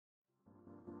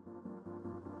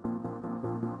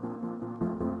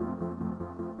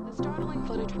startling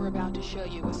footage we're about to show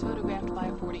you was photographed by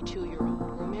a 42-year-old,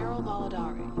 Romero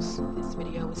Valadares. This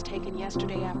video was taken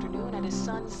yesterday afternoon at his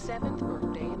son's 7th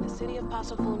birthday in the city of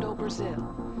Passo Fundo,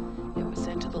 Brazil. It was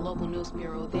sent to the local news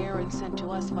bureau there and sent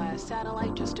to us via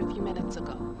satellite just a few minutes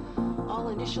ago. All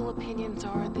initial opinions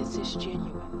are this is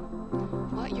genuine.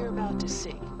 What you're about to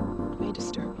see may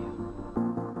disturb you.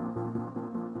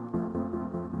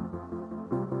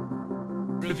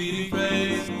 Repeating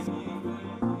phrase.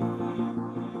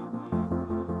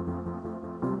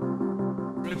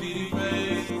 Repeating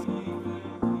phrase.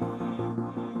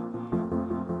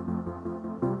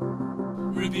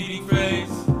 Repeating phrase.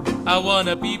 I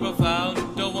wanna be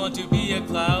profound, don't want to be a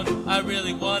clown. I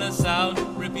really wanna sound.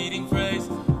 Repeating phrase,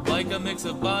 like a mix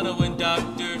of Bono and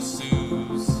Dr.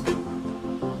 Seuss.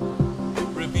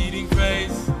 Repeating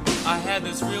phrase. I had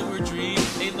this real weird dream,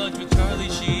 ate lunch with Charlie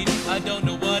Sheen. I don't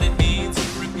know what it means.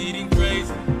 Repeating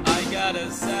phrase. I got a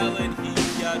salad, he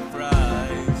got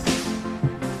fries.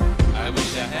 I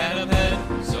wish I had a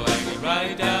pen so I could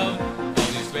write down all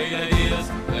these great ideas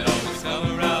that always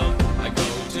come around. I go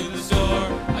to the store,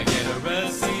 I get a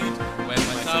receipt. When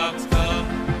my socks come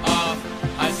off,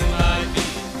 I see my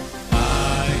feet.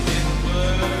 Finding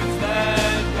words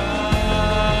that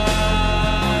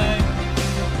rhyme,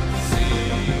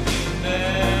 singing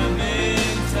them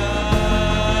in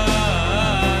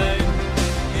time.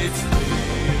 It's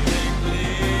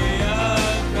lyrically a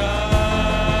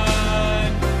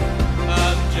crime.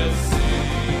 I'm just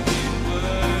singing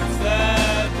words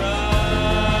that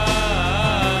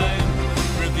rhyme.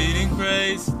 Repeating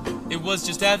phrase. It was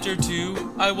just after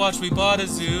 2. I watched We Bought a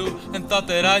Zoo and thought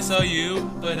that I saw you,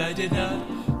 but I did not.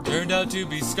 Turned out to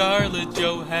be Scarlett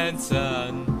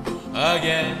Johansson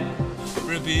again.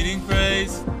 Repeating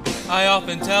phrase. I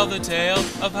often tell the tale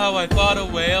of how I fought a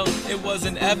whale. It was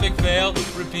an epic fail.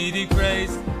 Repeating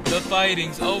phrase. The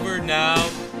fighting's over now.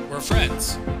 We're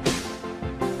friends.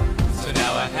 So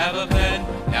now I have a pen.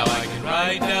 Now I can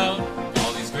write down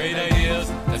all these great ideas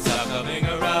that stop coming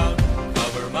around.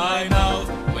 Cover my mouth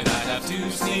when I have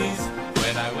to sneeze.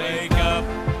 When I wake up,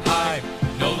 I'm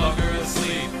no longer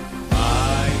asleep.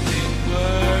 Finding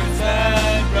words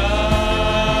that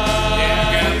rhyme. Yeah, I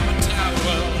got my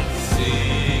towel.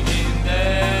 Singing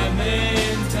them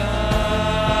in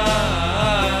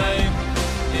time.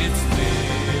 It's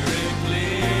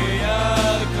lyrically a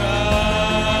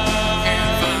crime.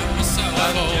 Can't find myself.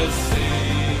 I'm just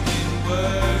singing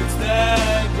words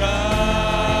that rhyme.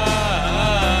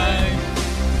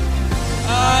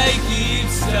 I keep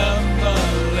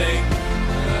stumbling,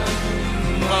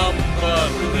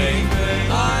 mumbling.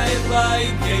 I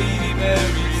like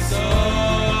Katy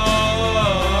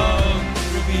song.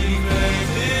 Repeating phrase.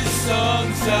 This song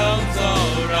sounds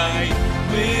alright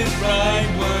with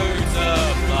rhyme words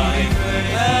of life.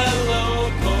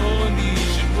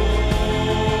 Peloponnesian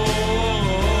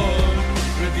War.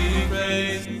 Repeating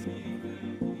phrase.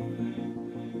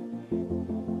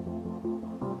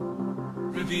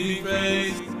 Repeating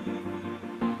phrase.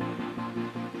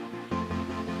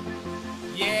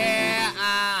 Yeah.